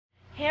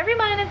Hey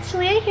everyone, it's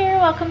Talia here.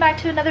 Welcome back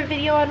to another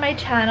video on my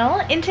channel.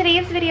 In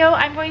today's video,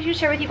 I'm going to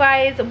share with you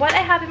guys what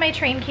I have in my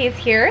train case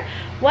here,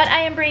 what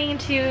I am bringing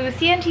to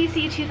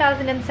CNTC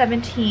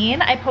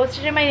 2017. I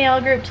posted in my nail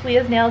group,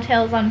 Talia's Nail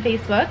Tales, on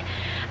Facebook,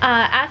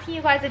 asking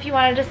you guys if you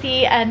wanted to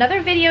see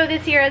another video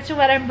this year as to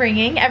what I'm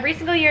bringing. Every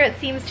single year it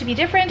seems to be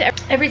different.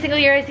 Every single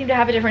year I seem to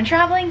have a different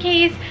traveling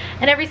case,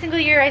 and every single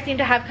year I seem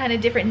to have kind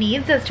of different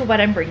needs as to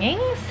what I'm bringing.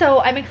 So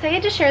I'm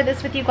excited to share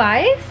this with you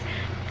guys.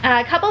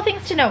 A couple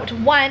things to note.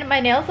 One, my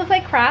nails look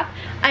like crap.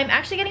 I'm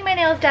actually getting my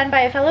nails done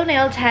by a fellow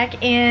nail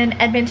tech in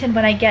Edmonton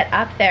when I get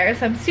up there,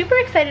 so I'm super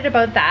excited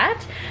about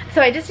that.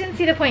 So I just didn't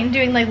see the point in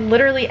doing like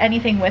literally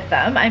anything with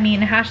them. I mean,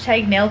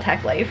 hashtag nail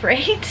tech life,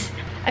 right?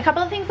 A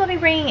couple of things I'll be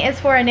bringing is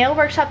for a nail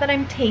workshop that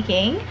I'm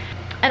taking,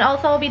 and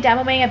also I'll be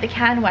demoing at the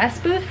Can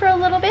West booth for a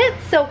little bit.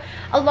 So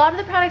a lot of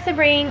the products I'm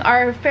bringing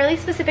are fairly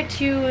specific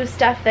to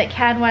stuff that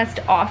Can West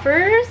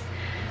offers,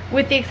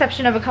 with the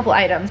exception of a couple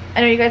items.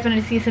 I know you guys wanted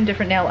to see some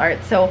different nail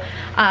art, so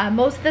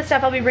most of the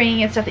stuff I'll be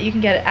bringing is stuff that you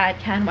can get at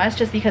Can West,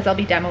 just because I'll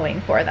be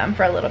demoing for them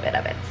for a little bit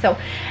of it. So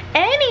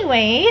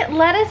anyway,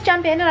 let us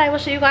jump in and I will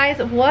show you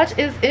guys what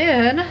is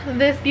in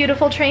this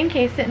beautiful train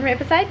case sitting right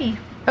beside me.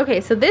 Okay,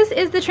 so this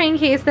is the train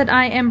case that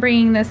I am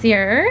bringing this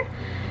year.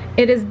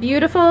 It is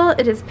beautiful,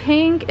 it is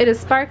pink, it is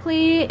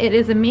sparkly, it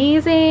is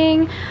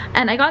amazing,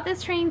 and I got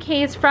this train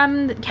case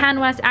from Can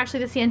West,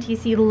 actually the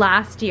CNTC,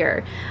 last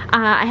year.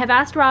 I have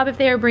asked Rob if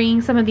they are bringing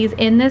some of these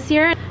in this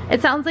year.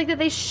 It sounds like that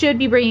they should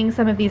be bringing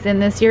some of these in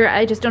this year.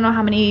 I just don't know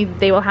how many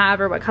they will have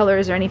or what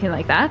colors or anything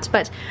like that,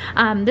 but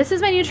this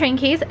is my new train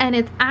case, and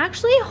it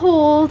actually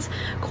holds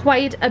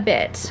quite a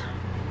bit.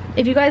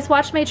 If you guys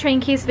watched my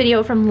train case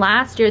video from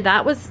last year,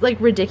 that was like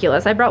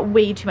ridiculous. I brought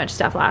way too much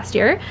stuff last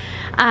year.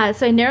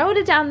 So I narrowed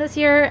it down this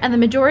year, and the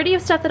majority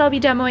of stuff that I'll be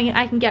demoing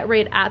I can get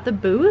right at the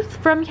booth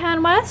from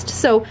Can West.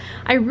 So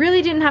I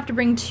really didn't have to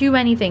bring too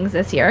many things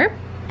this year.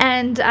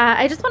 And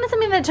I just wanted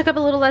something that took up a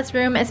little less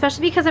room,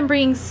 especially because I'm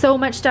bringing so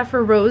much stuff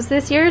for Rose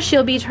this year.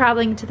 She'll be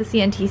traveling to the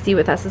CNTC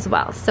with us as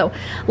well. So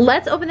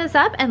let's open this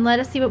up and let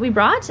us see what we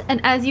brought. And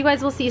as you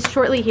guys will see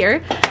shortly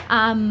here,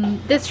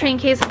 this train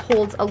case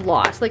holds a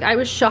lot. Like, I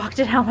was shocked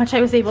at how much I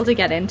was able to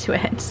get into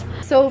it.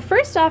 So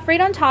first off,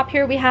 right on top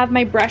here, we have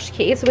my brush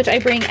case, which I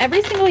bring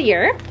every single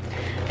year.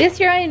 This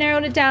year I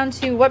narrowed it down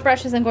to what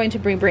brushes I'm going to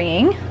be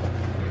bringing.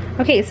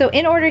 Okay, so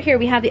in order here,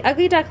 we have the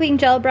Ugly Duckling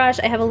gel brush.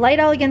 I have a Light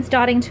Elegance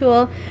dotting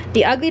tool,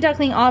 the Ugly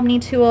Duckling Omni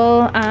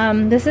tool.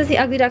 This is the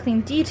Ugly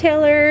Duckling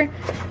detailer.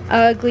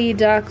 Ugly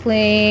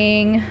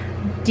Duckling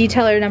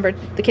detailer number,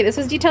 okay, this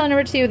was detailer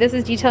number 2, this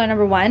is detailer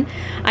number 1.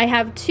 I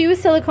have 2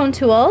 silicone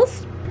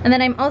tools, and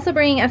then I'm also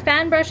bringing a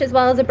fan brush as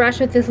well as a brush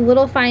with this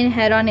little fine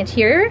head on it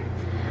here.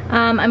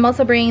 I'm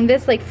also bringing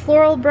this like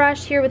floral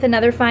brush here with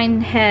another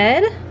fine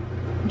head.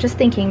 Just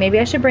thinking maybe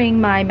I should bring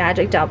my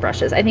magic dowel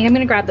brushes. I think I'm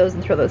gonna grab those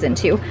and throw those in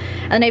too.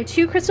 And then I have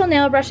 2 crystal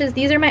nail brushes.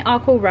 These are my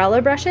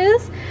Aquarella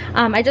brushes.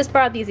 I just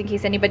brought these in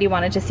case anybody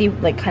wanted to see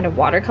like kind of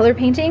watercolor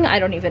painting. I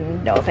don't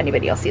even know if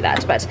anybody will see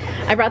that, but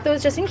I brought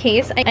those just in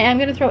case. I am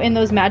gonna throw in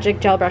those magic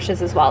gel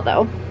brushes as well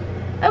though.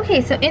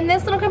 Okay, so in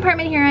this little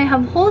compartment here, I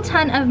have a whole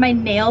ton of my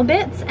nail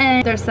bits,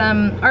 and there's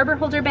some Arbor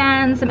Holder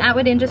bands, some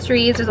Atwood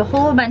Industries, there's a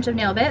whole bunch of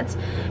nail bits.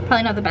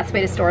 Probably not the best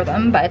way to store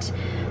them, but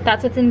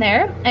that's what's in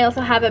there. I also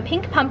have a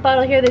pink pump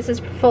bottle here. This is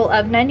full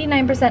of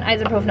 99%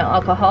 isopropyl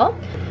alcohol.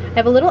 I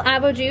have a little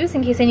Avo juice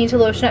in case I need to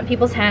lotion up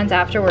people's hands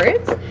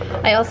afterwards.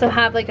 I also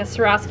have like a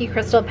Swarovski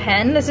crystal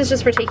pen. This is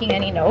just for taking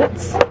any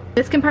notes.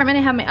 This compartment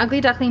I have my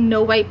Ugly Duckling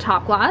No Wipe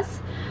Top Gloss.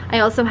 I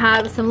also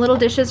have some little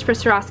dishes for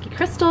Swarovski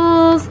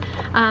crystals,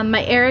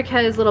 my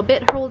Erica's little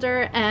bit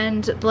holder,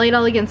 and Light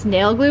Elegance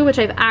nail glue, which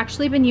I've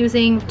actually been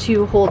using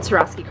to hold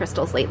Swarovski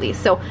crystals lately.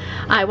 So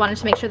I wanted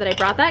to make sure that I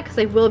brought that because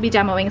I will be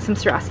demoing some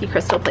Swarovski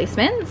crystal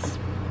placements.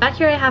 Back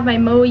here I have my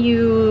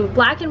Moyu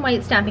black and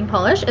white stamping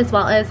polish, as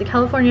well as the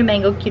California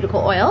Mango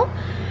cuticle oil.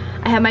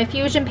 I have my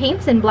Fusion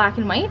paints in black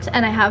and white,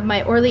 and I have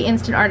my Orly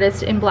Instant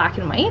Artists in black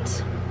and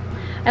white.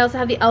 I also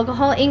have the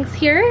alcohol inks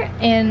here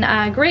in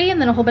gray,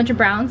 and then a whole bunch of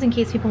browns in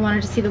case people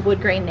wanted to see the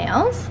wood grain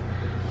nails.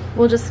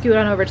 We'll just scoot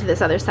on over to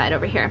this other side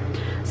over here.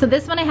 So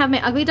this one I have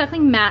my Ugly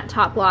Duckling matte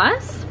top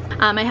gloss.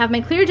 I have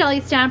my clear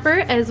jelly stamper,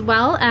 as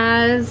well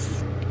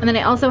as, and then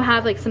I also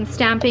have like some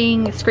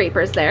stamping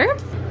scrapers there.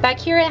 Back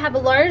here I have a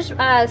large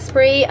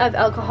spray of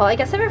alcohol. I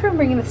guess if I'm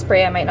bringing the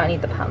spray I might not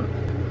need the pump.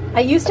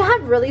 I used to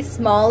have really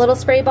small little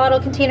spray bottle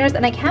containers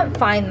and I can't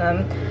find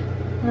them.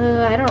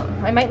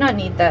 I might not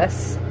need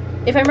this.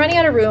 If I'm running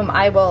out of room,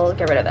 I will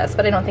get rid of this,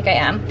 but I don't think I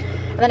am.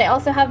 And then I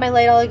also have my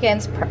Light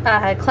Elegance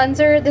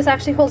cleanser. This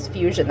actually holds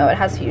Fusion though, it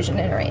has Fusion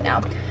in it right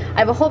now. I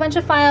have a whole bunch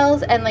of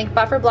files and like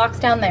buffer blocks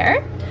down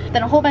there.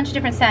 Then a whole bunch of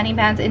different sanding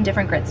bands in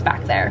different grits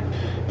back there.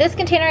 This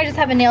container I just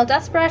have a nail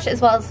dust brush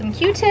as well as some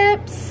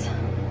Q-tips.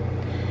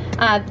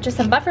 Just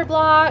some buffer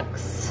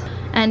blocks.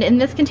 And in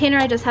this container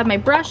I just have my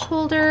brush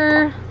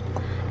holder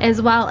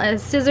as well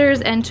as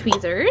scissors and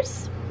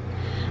tweezers.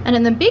 And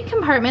in the big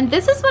compartment,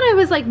 this is what I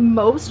was like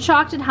most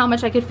shocked at how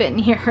much I could fit in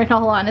here, in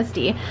all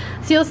honesty.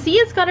 So you'll see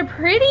it's got a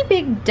pretty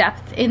big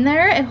depth in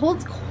there. It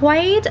holds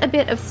quite a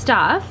bit of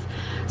stuff.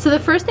 So the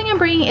first thing I'm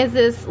bringing is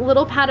this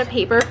little pad of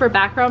paper for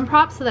background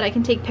props so that I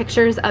can take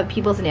pictures of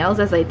people's nails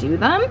as I do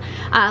them.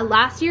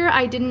 Last year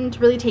I didn't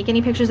really take any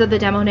pictures of the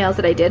demo nails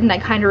that I did, and I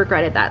kind of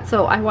regretted that,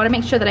 so I want to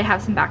make sure that I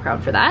have some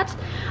background for that.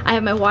 I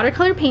have my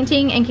watercolor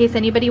painting in case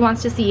anybody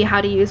wants to see how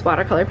to use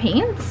watercolor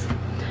paints.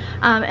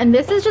 And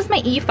this is just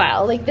my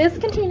e-file. Like, this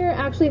container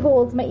actually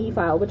holds my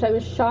e-file, which I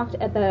was shocked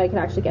at that I could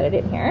actually get it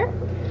in here.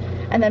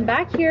 And then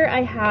back here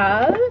I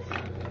have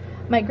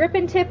my grip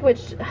and tip,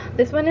 which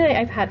this one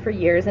I've had for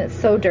years and it's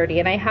so dirty,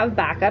 and I have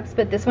backups,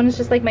 but this one is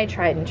just like my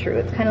tried and true.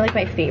 It's kind of like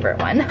my favorite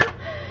one.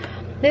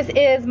 This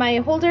is my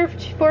holder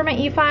for my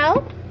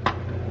e-file.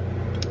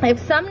 I have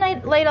some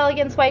Light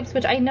Elegance wipes,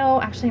 which I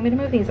know, actually I'm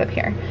gonna move these up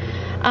here,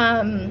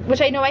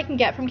 which I know I can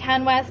get from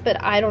Can West,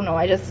 but I don't know,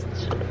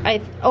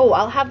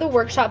 I'll have the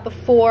workshop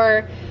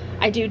before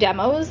I do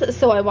demos,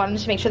 so I wanted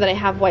to make sure that I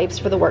have wipes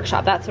for the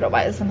workshop. That's what it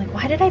was. I'm like,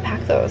 why did I pack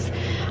those?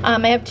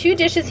 I have 2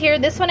 dishes here.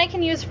 This one I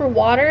can use for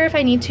water if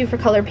I need to for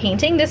color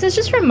painting. This is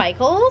just from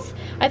Michael's.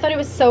 I thought it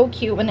was so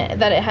cute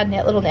that it had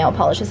little nail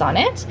polishes on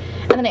it.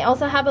 And then I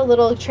also have a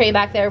little tray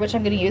back there, which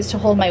I'm going to use to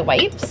hold my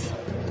wipes.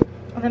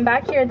 And then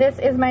back here, this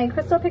is my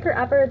crystal picker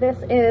upper. This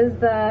is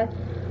the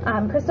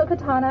crystal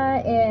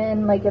katana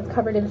in, like, it's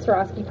covered in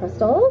Swarovski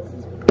crystals.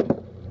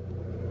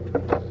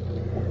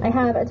 I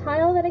have a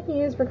tile that I can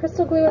use for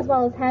crystal glue as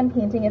well as hand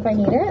painting if I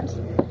need it.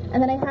 And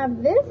then I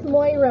have this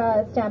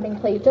Moira stamping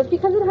plate just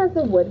because it has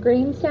the wood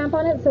grain stamp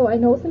on it, so I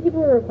know some people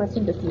were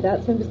requesting to see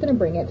that, so I'm just going to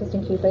bring it just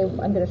in case I'm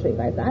going to show you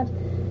guys that.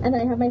 And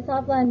then I have my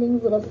Soft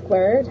Landings little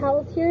square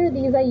towels here.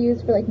 These I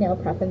use for like nail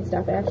prep and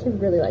stuff. I actually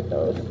really like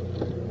those.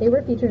 They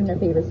were featured in a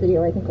favorites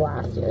video I think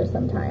last year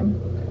sometime.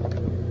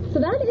 So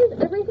that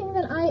is everything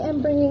that I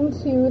am bringing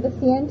to the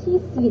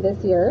CNTC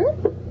this year.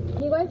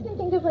 If you guys can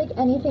think of like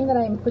anything that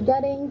I'm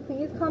forgetting,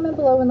 please comment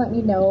below and let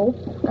me know.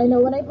 I know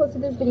when I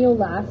posted this video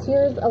last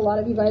year, a lot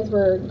of you guys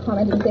were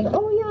commenting saying,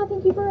 oh yeah,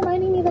 thank you for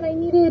reminding me that I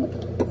needed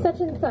such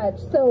and such.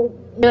 So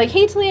you're like,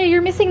 hey Talia,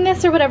 you're missing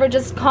this or whatever,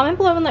 just comment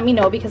below and let me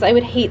know, because I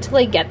would hate to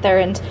like get there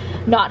and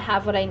not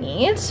have what I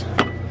need.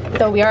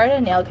 So we are at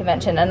a nail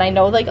convention, and I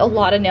know like a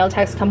lot of nail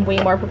techs come way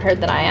more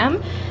prepared than I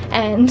am.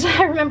 And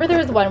I remember there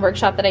was one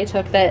workshop that I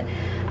took that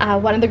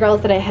one of the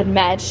girls that I had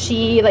met,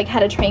 she like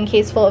had a train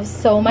case full of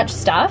so much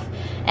stuff,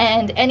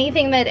 and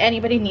anything that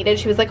anybody needed,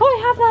 she was like, oh,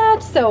 I have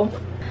that. So,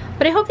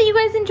 but I hope that you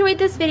guys enjoyed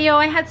this video.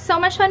 I had so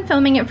much fun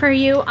filming it for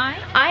you.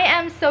 I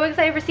am so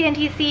excited for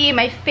CNTC.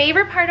 My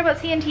favorite part about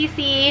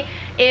CNTC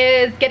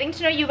is getting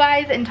to know you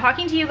guys and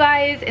talking to you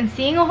guys and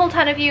seeing a whole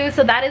ton of you.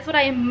 So that is what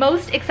I am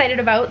most excited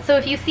about. So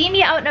if you see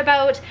me out and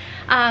about,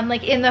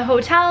 like in the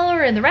hotel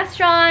or in the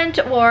restaurant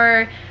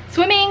or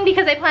swimming,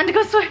 because I plan to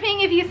go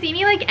swimming, if you see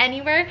me like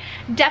anywhere,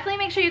 definitely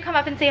make sure you come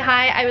up and say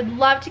hi. I would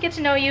love to get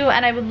to know you,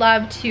 and I would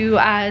love to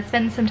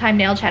spend some time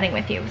nail chatting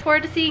with you. Look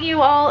forward to seeing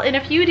you all in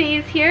a few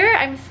days here.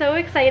 I'm so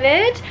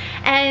excited.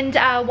 And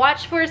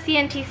watch for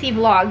CNTC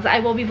vlogs.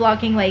 I will be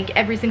vlogging like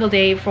every single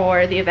day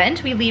for the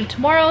event. We leave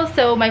tomorrow,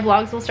 so my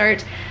vlogs will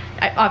start,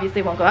 I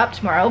obviously won't go up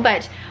tomorrow,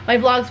 but my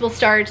vlogs will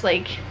start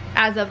like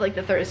as of like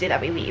the Thursday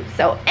that we leave.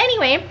 So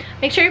anyway,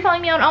 make sure you're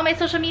following me on all my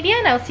social media,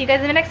 and I'll see you guys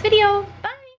in the next video.